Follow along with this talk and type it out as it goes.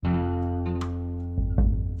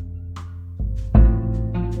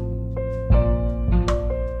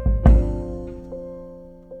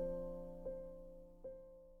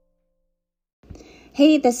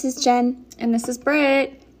Hey, this is Jen. And this is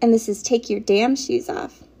Britt. And this is Take Your Damn Shoes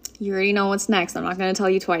Off. You already know what's next. I'm not going to tell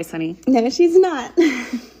you twice, honey. No, she's not.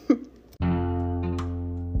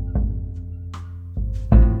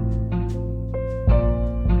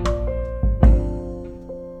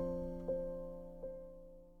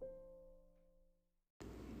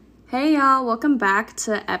 Hey y'all, welcome back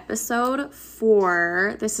to episode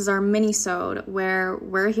 4. This is our Minisode where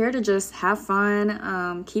we're here to just have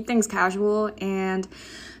fun, keep things casual, and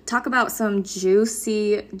talk about some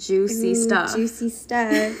juicy stuff. Juicy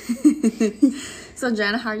stuff. So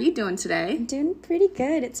Jen, how are you doing today? I'm doing pretty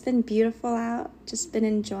good. It's been beautiful out. Just been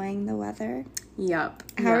enjoying the weather. Yep.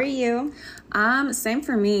 How are you? Same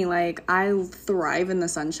for me. Like, I thrive in the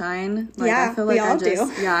sunshine. Like, yeah, I feel like we all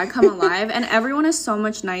do. Yeah, I come alive, and everyone is so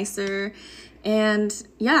much nicer. And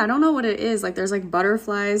yeah, I don't know what it is. Like, there's like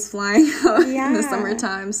butterflies flying out in the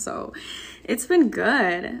summertime, so it's been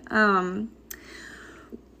good.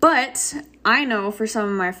 But I know for some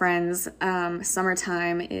of my friends,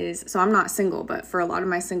 summertime is, so I'm not single, but for a lot of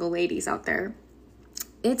my single ladies out there,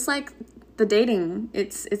 it's like the dating,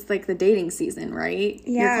 it's like the dating season, right?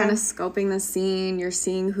 Yeah. You're kind of scoping the scene. You're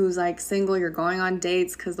seeing who's like single. You're going on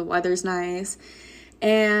dates because the weather's nice.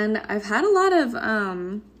 And I've had a lot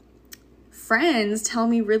of friends tell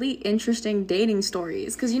me really interesting dating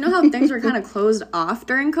stories. Because you know how things were kind of closed off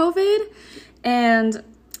during COVID? And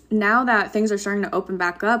now that things are starting to open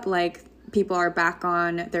back up, like people are back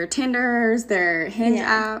on their Tinders, their Hinge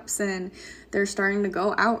apps, and they're starting to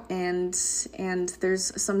go out, and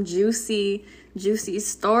there's some juicy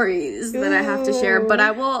stories that I have to share, but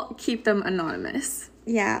I will keep them anonymous.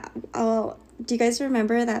 Yeah. Do you guys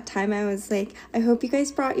remember that time I was like, I hope you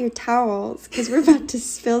guys brought your towels because we're about to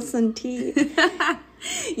spill some tea. Yeah.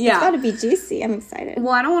 It's got to be juicy. I'm excited.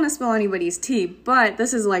 Well, I don't want to spill anybody's tea, but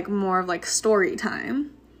this is like more of like story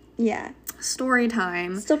time. Yeah. Story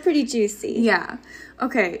time. Still pretty juicy. Yeah.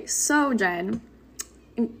 Okay, so Jen,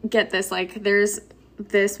 get this, like there's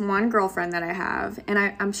this one girlfriend that I have, and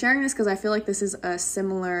I'm sharing this because I feel like this is a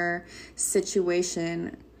similar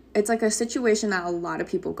situation. It's like a situation that a lot of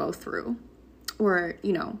people go through, or,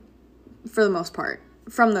 you know, for the most part,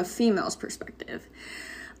 from the female's perspective.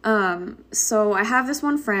 So I have this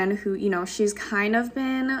one friend who, you know, she's kind of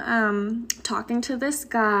been, talking to this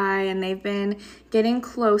guy, and they've been getting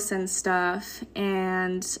close and stuff,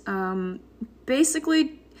 and,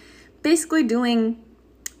 basically doing,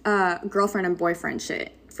 girlfriend and boyfriend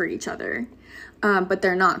shit for each other. But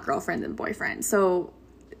they're not girlfriend and boyfriend. So,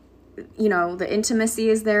 you know, the intimacy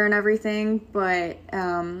is there and everything, but,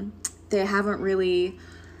 they haven't really,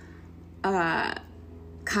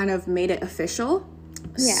 kind of made it official.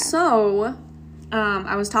 Yeah. So,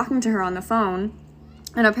 I was talking to her on the phone,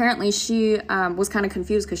 and apparently she was kind of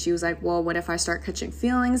confused because she was like, well, what if I start catching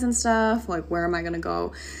feelings and stuff? Like, where am I going to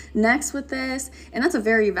go next with this? And that's a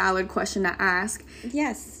very valid question to ask.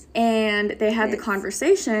 Yes. And they had the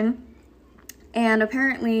conversation, and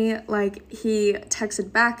apparently, like, he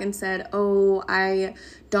texted back and said, oh, I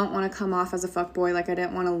don't want to come off as a fuckboy. Like, I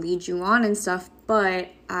didn't want to lead you on and stuff, but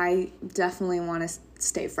I definitely want to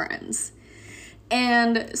stay friends.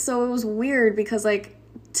 And so it was weird because, like,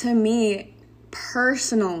 to me,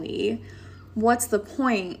 personally, what's the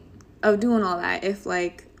point of doing all that if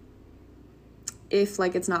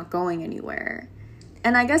it's not going anywhere?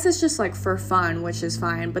 And I guess it's just, like, for fun, which is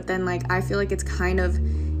fine. But then, like, I feel like it's kind of,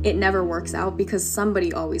 it never works out because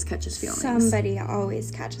somebody always catches feelings. Somebody always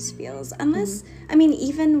catches feels. Unless, I mean,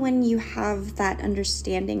 even when you have that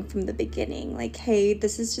understanding from the beginning, like, hey,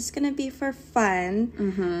 this is just going to be for fun.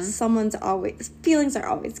 Feelings are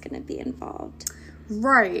always going to be involved.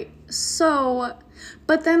 Right. So,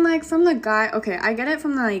 but then, like, from the guy, okay, I get it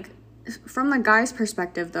from the guy's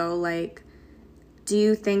perspective, though, like, do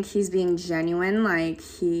you think he's being genuine? Like,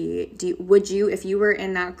 would you, if you were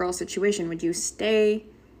in that girl situation, would you stay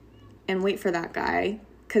and wait for that guy?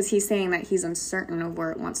 Because he's saying that he's uncertain of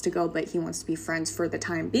where it wants to go, but he wants to be friends for the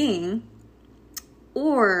time being.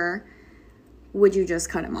 Or would you just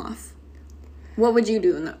cut him off? What would you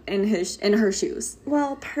do in her shoes?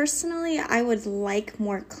 Well, personally, I would like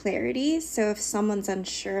more clarity. So if someone's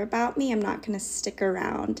unsure about me, I'm not going to stick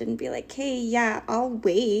around and be like, hey, yeah, I'll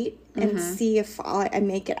wait and see if I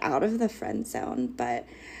make it out of the friend zone. But,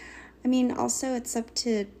 I mean, also it's up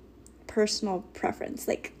to personal preference.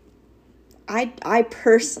 Like, I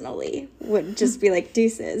personally would just be like,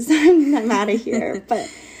 deuces, I'm out of here. But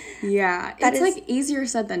yeah, it's like easier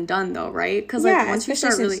said than done, though, right? Because like once you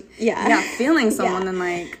start really feeling someone, then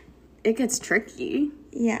like it gets tricky.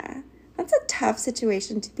 Yeah, that's a tough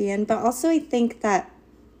situation to be in. But also, I think that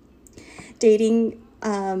dating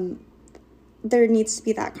there needs to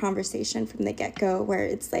be that conversation from the get-go where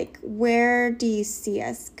it's like, where do you see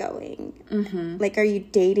us going? Mm-hmm. Like, are you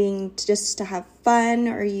dating just to have fun,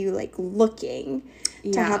 or are you, like, looking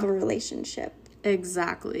to have a relationship?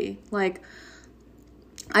 Exactly. Like,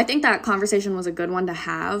 I think that conversation was a good one to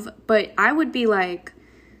have, but I would be like,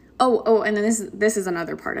 and then this is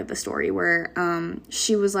another part of the story where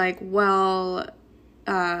she was like, well,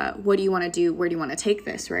 what do you want to do? Where do you want to take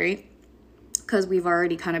this, right? Because we've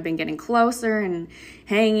already kind of been getting closer and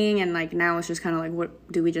hanging, and like now it's just kind of like, what,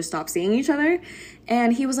 do we just stop seeing each other?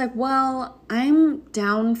 And he was like, well, I'm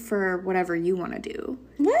down for whatever you want to do.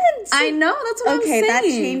 What? I know, that's what I'm saying. Okay, that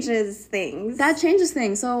changes things. That changes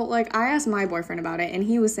things. So like I asked my boyfriend about it, and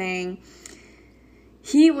he was saying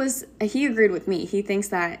he agreed with me. He thinks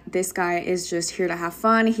that this guy is just here to have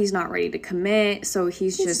fun. He's not ready to commit. So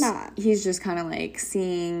he's just kind of like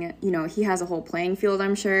seeing, you know, he has a whole playing field,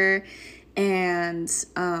 I'm sure. And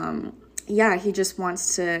he just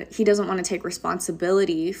he doesn't want to take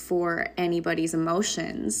responsibility for anybody's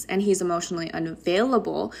emotions, and he's emotionally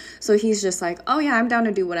unavailable. So he's just like, oh yeah, I'm down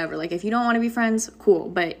to do whatever. Like, if you don't want to be friends, cool.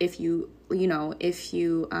 But if you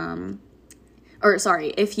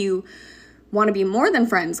want to be more than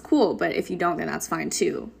friends, cool. But if you don't, then that's fine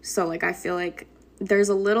too. So like, I feel like there's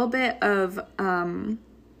a little bit of,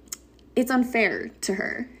 it's unfair to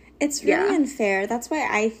her. It's really unfair. That's why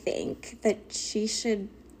I think that she should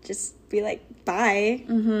just be like, bye.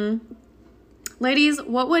 Mm-hmm. Ladies,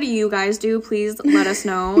 what would you guys do? Please let us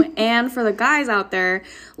know. And for the guys out there,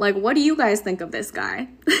 like, what do you guys think of this guy?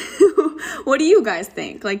 What do you guys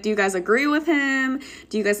think? Like, do you guys agree with him?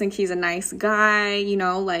 Do you guys think he's a nice guy? You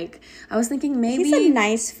know, like, I was thinking maybe... He's a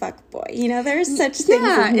nice fuckboy. You know, there's such things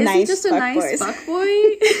as nice fuckboys. Yeah, is he just a nice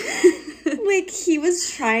fuckboy? Like, he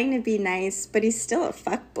was trying to be nice, but he's still a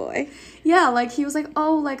fuckboy. Yeah, like, he was like,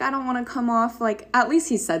 oh, like, I don't want to come off, like, at least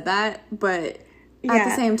he said that, but... At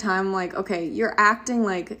the same time, like, okay, you're acting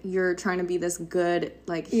like you're trying to be this good,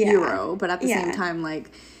 like, hero, but at the same time,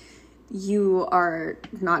 like, you are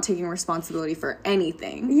not taking responsibility for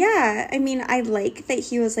anything. Yeah, I mean, I like that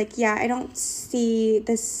he was like, yeah, I don't see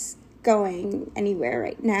this going anywhere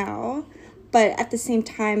right now, but at the same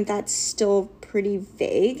time, that's still pretty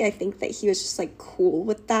vague. I think that he was just, like, cool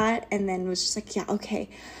with that, and then was just like, yeah, okay,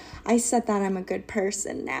 I said that, I'm a good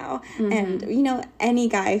person now. Mm-hmm. And, you know, any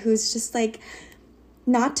guy who's just, like...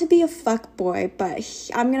 Not to be a fuckboy,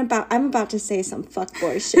 but I'm about to say some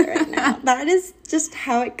fuckboy shit right now. That is just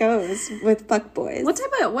how it goes with fuckboys.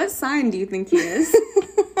 What sign do you think he is?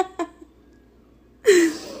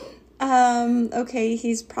 Okay,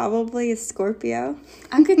 he's probably a Scorpio.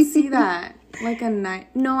 I could see that. Like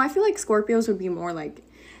No, I feel like Scorpios would be more like,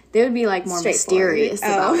 they would be like more mysterious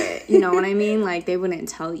about it. You know what I mean? Like, they wouldn't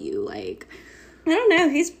tell you, like... I don't know,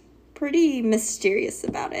 he's pretty mysterious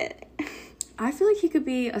about it. I feel like he could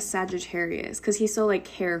be a Sagittarius because he's so, like,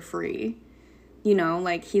 carefree. You know,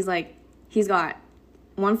 like, he's got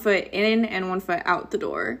one foot in and one foot out the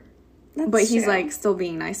door. But he's, like, still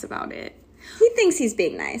being nice about it. He thinks he's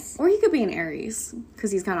being nice. Or he could be an Aries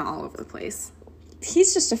because he's kind of all over the place.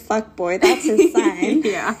 He's just a fuckboy. That's his sign.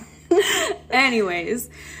 Yeah.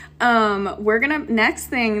 Anyways, next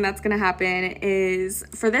thing that's gonna happen is,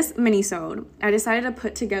 for this minisode, I decided to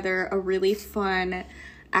put together a really fun...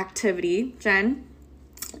 activity, Jen.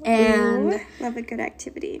 And love a good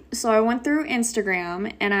activity. So I went through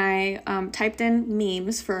Instagram and I typed in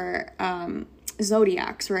memes for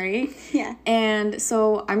zodiacs, right? Yeah. And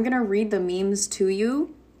so I'm gonna read the memes to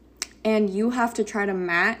you, and you have to try to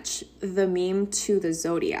match the meme to the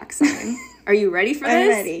zodiac sign. Are you ready for this? I'm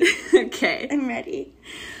ready. Okay. I'm ready.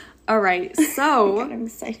 All right. So God, I'm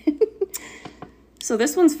excited. So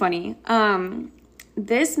this one's funny.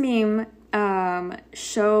 This meme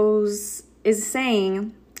is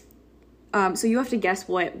saying, so you have to guess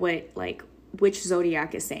which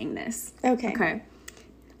zodiac is saying this. Okay.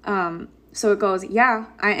 So it goes, yeah,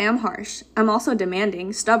 I am harsh. I'm also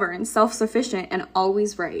demanding, stubborn, self-sufficient, and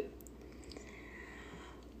always right.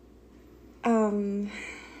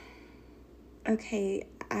 Okay,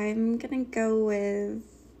 I'm gonna go with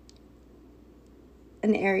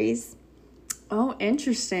an Aries. Oh,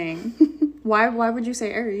 interesting. Why would you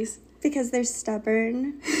say Aries? Because they're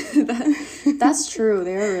stubborn. That's true.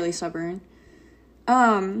 They are really stubborn.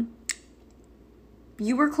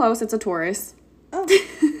 You were close. It's a Taurus. Oh.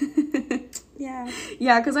 Yeah.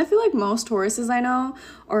 Yeah, because I feel like most Tauruses I know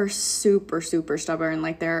are super, super stubborn.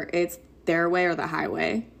 Like, it's their way or the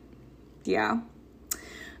highway. Yeah.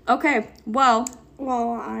 Okay, well,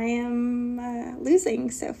 I am losing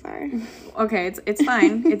so far. Okay, it's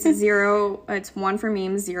fine. It's 0. It's 1 for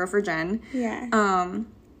memes, 0 for Jen. Yeah.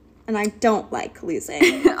 And I don't like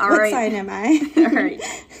losing. What sign am I? All right.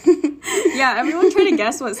 Yeah, everyone try to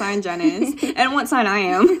guess what sign Jen is and what sign I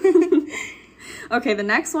am. Okay, the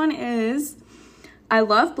next one is, I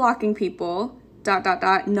love blocking people, ...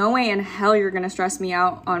 No way in hell you're going to stress me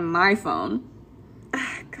out on my phone.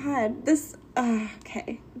 God, this,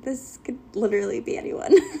 okay. This could literally be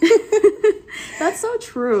anyone. That's so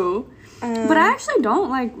true. But I actually don't,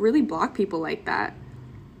 like, really block people like that.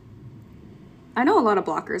 I know a lot of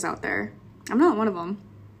blockers out there. I'm not one of them.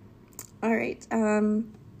 All right.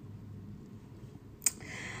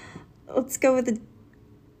 Let's go with the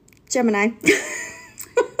Gemini.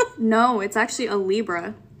 No, it's actually a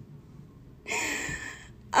Libra.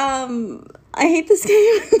 I hate this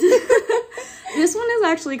game. This one is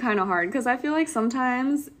actually kind of hard because I feel like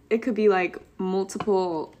sometimes it could be like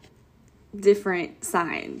multiple different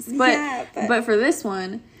signs. But for this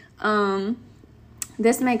one,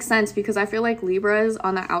 this makes sense because I feel like Libras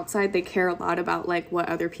on the outside, they care a lot about like what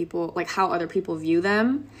other people, like how other people view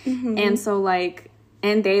them. Mm-hmm. And so like,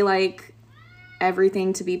 and they like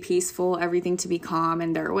everything to be peaceful, everything to be calm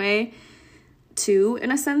in their way too,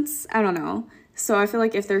 in a sense. I don't know. So I feel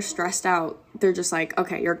like if they're stressed out, they're just like,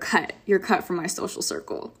 okay, you're cut from my social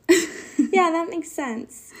circle. Yeah, that makes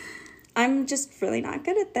sense. I'm just really not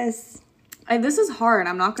good at this. This is hard,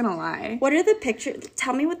 I'm not gonna lie. What are the pictures?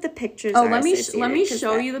 Tell me what the pictures are. Let me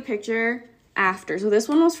show you the picture after. So this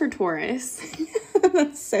one was for Taurus.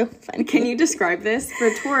 That's so funny. Can you describe this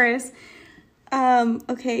for Taurus?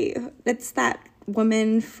 Okay, it's that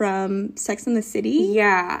woman from Sex and the City.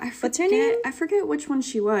 Yeah. What's her name? I forget which one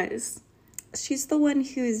she was. She's the one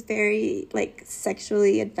who's very, like,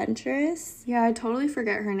 sexually adventurous. Yeah, I totally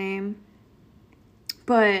forget her name.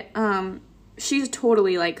 But, she's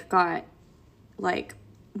totally, like, got, like,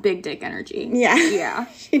 big dick energy. Yeah. Yeah.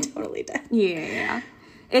 She totally does. Yeah.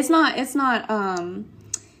 It's not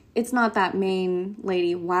that main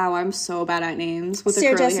lady. Wow, I'm so bad at names with the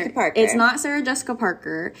Sarah curly Jessica hair. Parker. It's not Sarah Jessica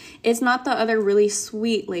Parker. It's not the other really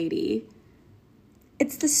sweet lady.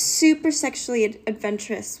 It's the super sexually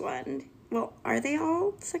adventurous one. Well, are they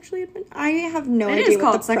all sexually adventurous? I have no idea. It is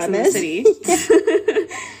called Sex and the City.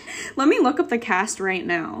 Let me look up the cast right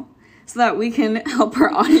now so that we can help our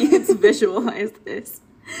audience visualize this.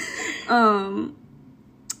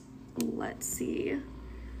 Let's see.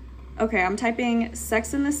 Okay, I'm typing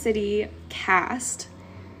Sex and the City cast.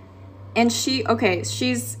 And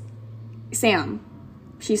she's Sam.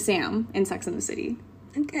 She's Sam in Sex and the City.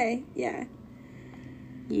 Okay, yeah.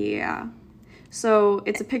 Yeah. So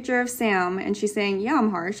it's a picture of Sam, and she's saying, yeah,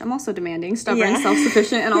 I'm harsh. I'm also demanding, stubborn,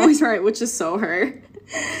 self-sufficient, and always right, which is so her.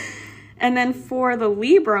 And then for the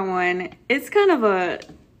Libra one, it's kind of a...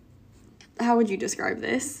 How would you describe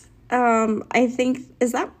this? I think...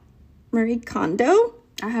 Is that Marie Kondo?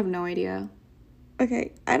 I have no idea.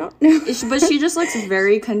 Okay, I don't know. But she just looks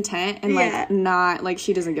very content and, like, not... Like,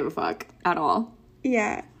 she doesn't give a fuck at all.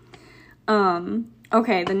 Yeah.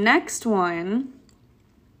 Okay, the next one...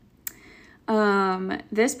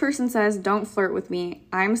 This person says, don't flirt with me.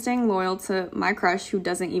 I'm staying loyal to my crush who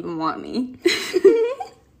doesn't even want me.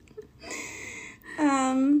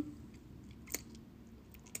 Oh,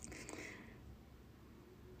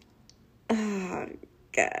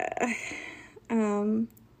 God.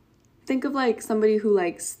 Think of, like, somebody who,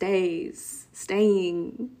 like, staying.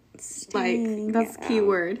 Like, that's the key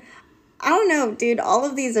word. I don't know, dude. All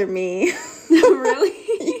of these are me. Really?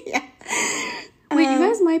 Yeah. Wait, you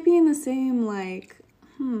guys might be in the same, like,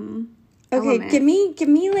 Okay, element. give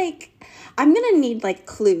me, like, I'm gonna need, like,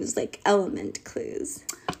 clues, like, element clues.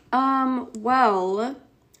 Well,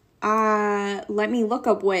 let me look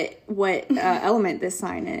up what element this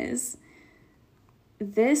sign is.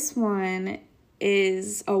 This one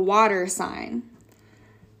is a water sign.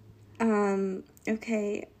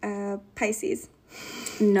 Okay, Pisces.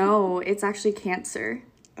 No, it's actually Cancer.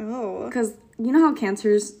 Oh. Because you know how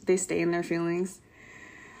Cancers, they stay in their feelings?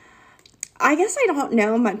 I guess I don't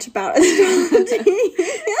know much about astrology.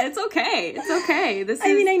 It's okay. It's okay.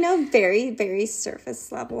 I mean, I know very, very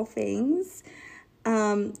surface level things,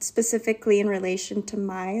 specifically in relation to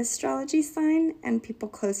my astrology sign and people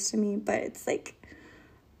close to me, but it's like,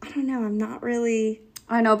 I don't know, I'm not really...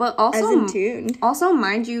 I know, but also as in tune. Also,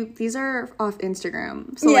 mind you, these are off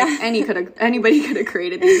Instagram, so like anybody could have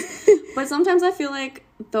created these. But sometimes I feel like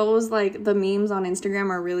those, like, the memes on Instagram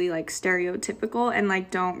are really, like, stereotypical and,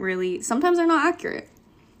 like, don't really... Sometimes they're not accurate.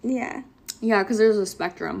 Yeah. Yeah, because there's a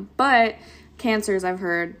spectrum. But Cancers, I've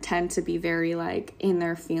heard, tend to be very, like, in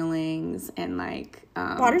their feelings and, like...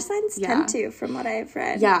 Water signs tend to, from what I've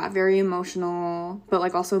read. Yeah, very emotional, but,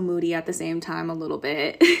 like, also moody at the same time a little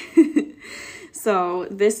bit. So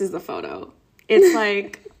this is the photo. It's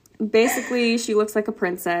like basically, she looks like a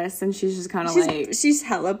princess, and she's just kind of like... She's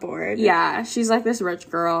hella bored. Yeah, she's like this rich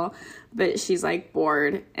girl, but she's like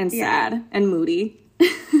bored and sad and moody.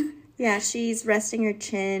 Yeah, she's resting her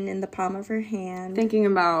chin in the palm of her hand. Thinking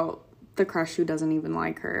about the crush who doesn't even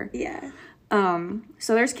like her. Yeah.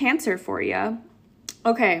 So there's Cancer for you.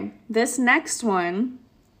 Okay, this next one,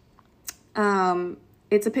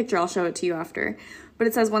 it's a picture. I'll show it to you after. But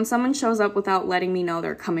it says, when someone shows up without letting me know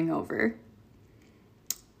they're coming over.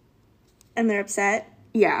 And they're upset?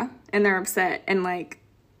 Yeah, and they're upset. And, like,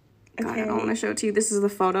 God, I don't want to show it to you. This is the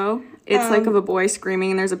photo. It's, like, of a boy screaming,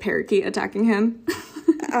 and there's a parakeet attacking him.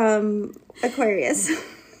 Aquarius.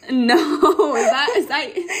 No, is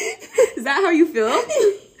that how you feel?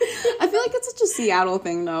 I feel like it's such a Seattle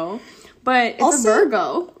thing, though. But it's also, a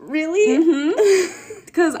Virgo. Really? Mm-hmm.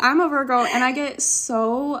 Because I'm a Virgo, and I get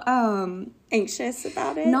so... anxious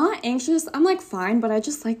about it? Not anxious. I'm, like, fine, but I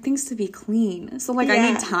just like things to be clean. So, like,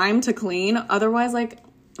 I need time to clean. Otherwise, like,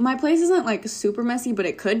 my place isn't, like, super messy, but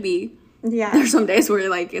it could be. Yeah. There's some days where,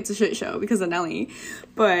 like, it's a shit show because of Nelly.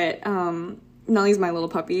 But, Nellie's my little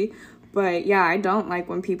puppy. But, yeah, I don't like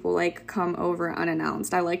when people, like, come over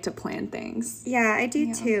unannounced. I like to plan things. Yeah, I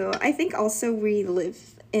do, too. I think also we live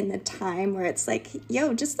in a time where it's like,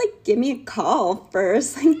 yo, just, like, give me a call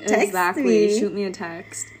first. Like, text me. Shoot me a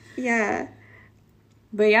text. Yeah.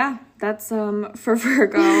 But, yeah, that's, for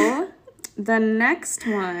Virgo. The next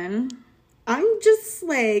one. I'm just,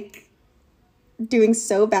 like, doing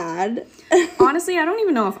so bad. Honestly, I don't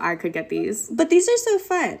even know if I could get these. But these are so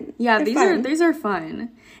fun. Yeah, these are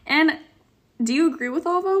fun. And do you agree with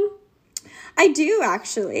all of them? I do,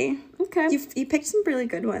 actually. Okay. You picked some really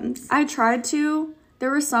good ones. I tried to. There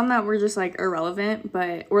were some that were just, like, irrelevant,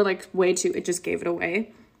 or, like, way too... It just gave it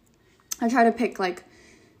away. I tried to pick, like,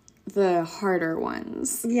 the harder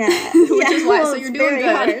ones. Yeah. Which is why, so you're doing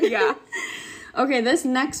good. Hard. Yeah. Okay, this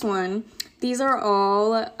next one, these are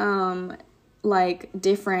all, like,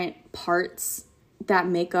 different parts that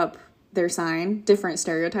make up their sign. Different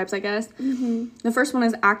stereotypes, I guess. Mm-hmm. The first one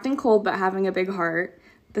is acting cold but having a big heart.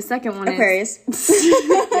 The second one Aquarius.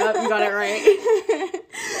 Yep, you got it right.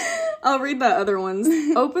 I'll read the other ones.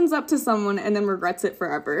 Opens up to someone and then regrets it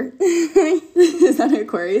forever. Is that an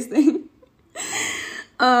Aquarius thing?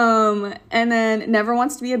 And then never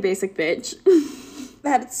wants to be a basic bitch.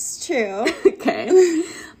 That's true. Okay.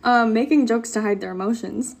 Making jokes to hide their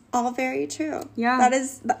emotions. All very true. Yeah. That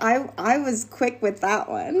is, I was quick with that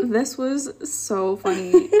one. This was so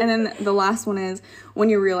funny. And then the last one is, when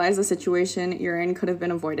you realize the situation you're in could have been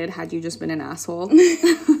avoided had you just been an asshole.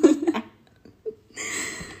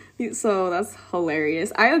 So that's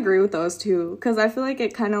hilarious. I agree with those two, because I feel like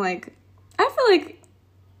it kind of like,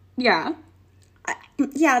 yeah.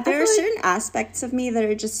 There are certain aspects of me that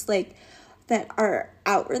are just like, that are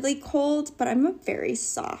outwardly cold, but I'm a very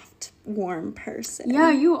soft, warm person.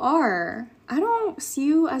 Yeah, you are. I don't see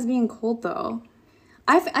you as being cold, though.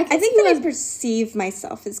 I think that I perceive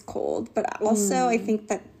myself as cold, but also I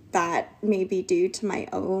think that may be due to my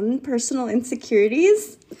own personal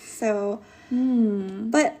insecurities. So,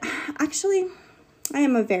 but actually, I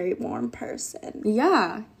am a very warm person.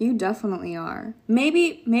 Yeah, you definitely are.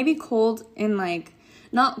 Maybe cold in, like,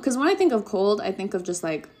 not, because when I think of cold, I think of just,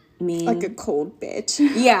 like, mean. Like a cold bitch.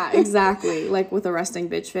 Yeah, exactly. Like, with a resting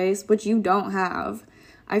bitch face, which you don't have.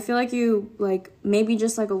 I feel like you, like, maybe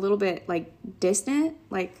just, like, a little bit, like, distant,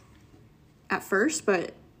 like, at first,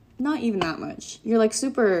 but not even that much. You're, like,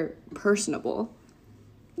 super personable.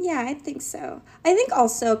 Yeah, I think so. I think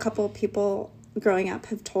also a couple of people growing up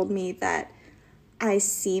have told me that I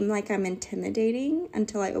seem like I'm intimidating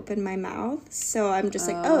until I open my mouth. So I'm just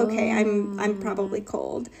like, oh, okay, I'm probably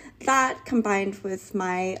cold. That combined with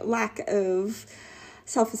my lack of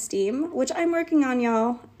self-esteem, which I'm working on,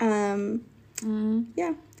 y'all.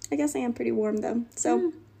 Yeah, I guess I am pretty warm though.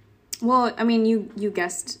 So, well, I mean, you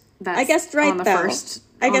guessed that. I guessed right on the though. First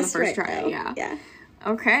right try. Though. Yeah. Yeah.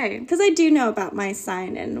 Okay. Because I do know about my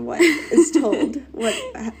sign and what is told,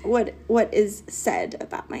 what is said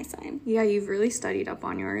about my sign. Yeah, you've really studied up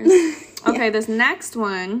on yours. Okay, This next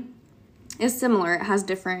one is similar. It has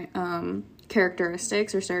different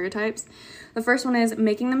characteristics or stereotypes. The first one is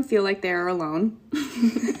making them feel like they are alone.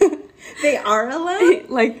 They are alone?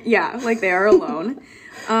 like they are alone.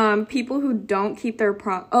 People who don't keep their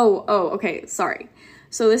okay, sorry.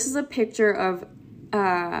 So this is a picture of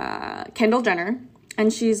Kendall Jenner.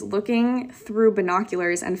 And she's looking through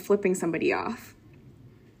binoculars and flipping somebody off.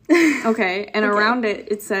 Okay, and around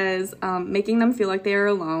it says, making them feel like they are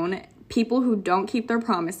alone, people who don't keep their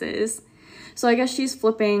promises. So I guess she's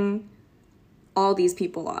flipping all these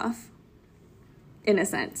people off, in a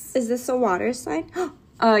sense. Is this a water sign?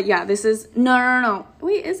 Yeah, this is... No.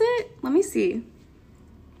 Wait, is it? Let me see.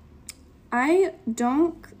 I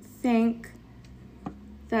don't think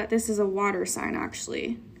that this is a water sign,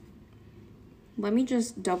 actually. Let me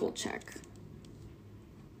just double check.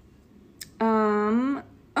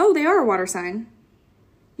 Oh, they are a water sign.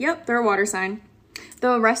 Yep, they're a water sign.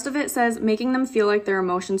 The rest of it says, making them feel like their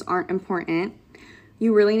emotions aren't important.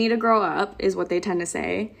 You really need to grow up, is what they tend to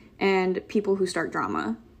say. And people who start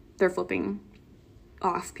drama. They're flipping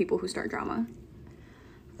off people who start drama.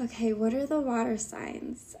 Okay, what are the water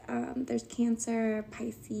signs? There's Cancer,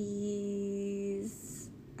 Pisces.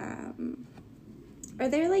 Are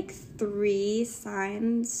there like 3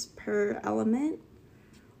 signs per element?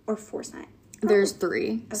 Or 4 signs? There's 3.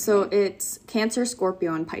 Okay. So it's Cancer,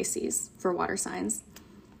 Scorpio, and Pisces for water signs.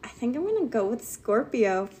 I think I'm going to go with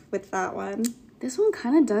Scorpio with that one. This one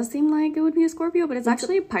kind of does seem like it would be a Scorpio, but it's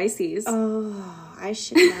actually a Pisces. Oh, I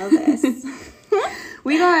should know this.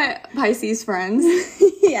 We got Pisces friends.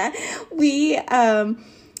 Yeah.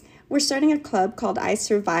 We're starting a club called I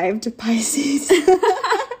Survived Pisces.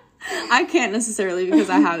 I can't necessarily because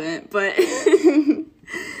I haven't, but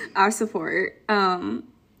I support.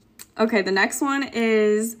 Okay, the next one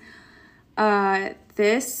is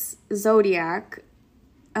this zodiac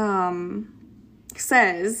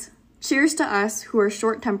says, cheers to us who are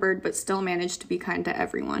short-tempered but still manage to be kind to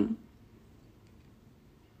everyone.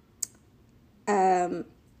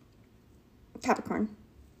 Capricorn.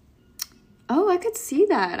 Oh, I could see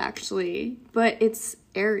that actually, but it's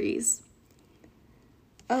Aries.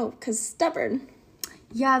 Oh, because stubborn.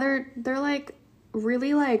 Yeah, they're like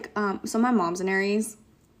really like so my mom's an Aries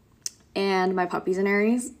and my puppy's an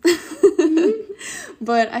Aries.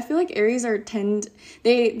 But I feel like Aries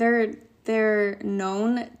they're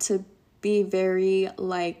known to be very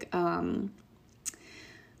like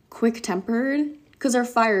quick-tempered because they're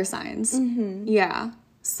fire signs. Mm-hmm. Yeah.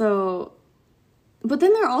 So but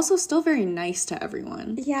then they're also still very nice to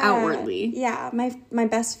everyone. Yeah. Outwardly. Yeah. My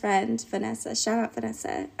best friend, Vanessa, shout out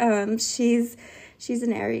Vanessa. She's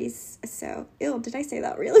an Aries. So, ew, did I say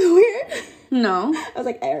that really weird? No. I was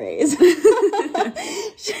like, Aries.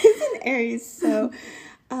 She's an Aries, so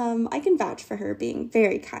I can vouch for her being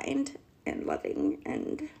very kind and loving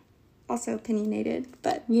and also opinionated.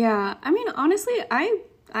 But yeah, I mean, honestly, I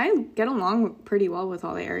get along pretty well with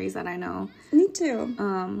all the Aries that I know. Me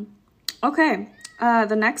too. Okay.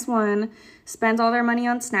 The next one, spends all their money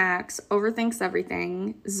on snacks, overthinks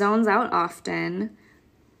everything, zones out often.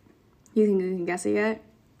 You think you can guess it yet?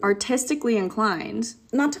 Artistically inclined.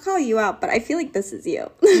 Not to call you out, but I feel like this is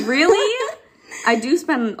you. Really? I do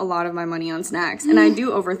spend a lot of my money on snacks, and I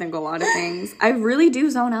do overthink a lot of things. I really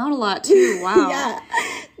do zone out a lot, too. Wow. Yeah.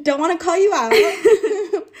 Don't want to call you out.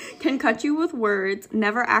 Can cut you with words,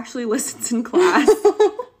 never actually listens in class.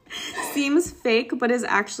 Seems fake, but is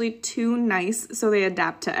actually too nice, so they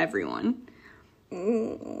adapt to everyone.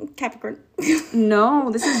 Capricorn.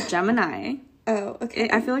 No, this is Gemini. Oh, okay.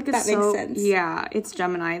 I feel like it's that makes sense. Yeah, it's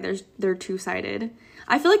Gemini. They're two-sided.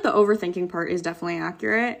 I feel like the overthinking part is definitely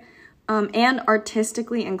accurate. And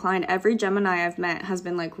artistically inclined. Every Gemini I've met has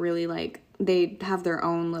been like really like they have their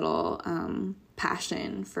own little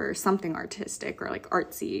passion for something artistic or like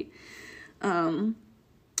artsy.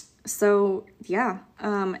 So yeah.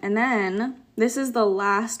 And then this is the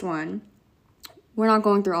last one. We're not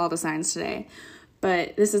going through all the signs today,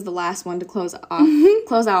 but this is the last one to close out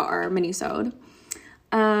our minisode.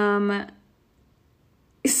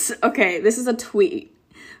 Okay, this is a tweet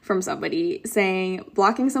from somebody saying,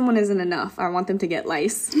 blocking someone isn't enough. I want them to get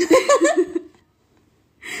lice.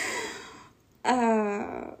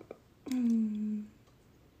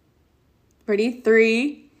 Ready?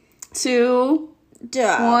 3, 2,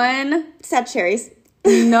 1. Sagittarius.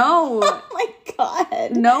 No. Oh my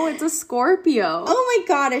god. No, it's a Scorpio. Oh my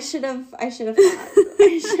god, I should have thought. I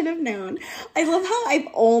should have known. I love how I've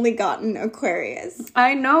only gotten Aquarius.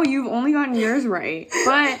 I know, you've only gotten yours right.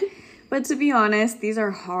 But to be honest, these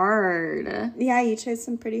are hard. Yeah, you chose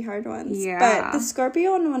some pretty hard ones. Yeah. But the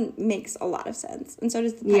Scorpio one makes a lot of sense. And so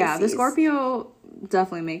does the Pisces. Yeah, the Scorpio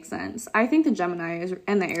definitely makes sense. I think the Gemini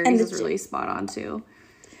and the Aries is really spot on too.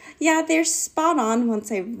 Yeah, they're spot on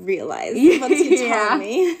once I realize. Once you tell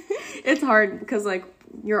me. It's hard because, like,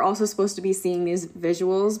 you're also supposed to be seeing these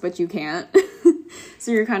visuals, but you can't.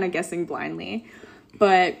 So you're kind of guessing blindly.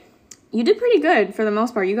 But you did pretty good for the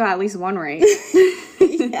most part. You got at least one right.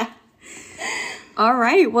 Yeah. All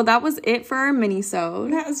right. Well, that was it for our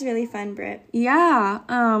minisode. That was really fun, Britt. Yeah.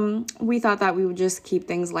 We thought that we would just keep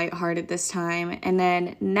things lighthearted this time. And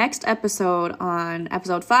then next episode, on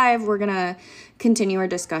episode 5, we're going to continue our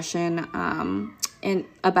discussion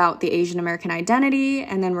about the Asian American identity,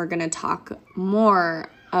 and then we're going to talk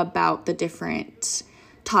more about the different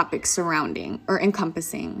topics surrounding or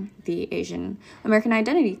encompassing the Asian American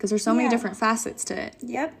identity, because there's so many different facets to it.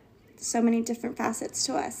 Yep. So many different facets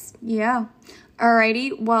to us. Yeah.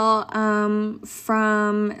 Alrighty. Well,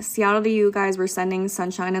 from Seattle to you guys, we're sending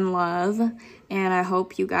sunshine and love, and I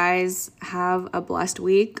hope you guys have a blessed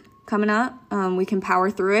week coming up. We can power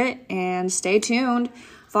through it, and stay tuned.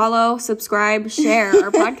 Follow, subscribe, share our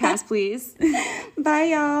podcast, please. Bye,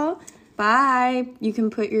 y'all. Bye. You can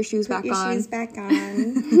put your shoes back on. Shoes back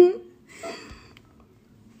on.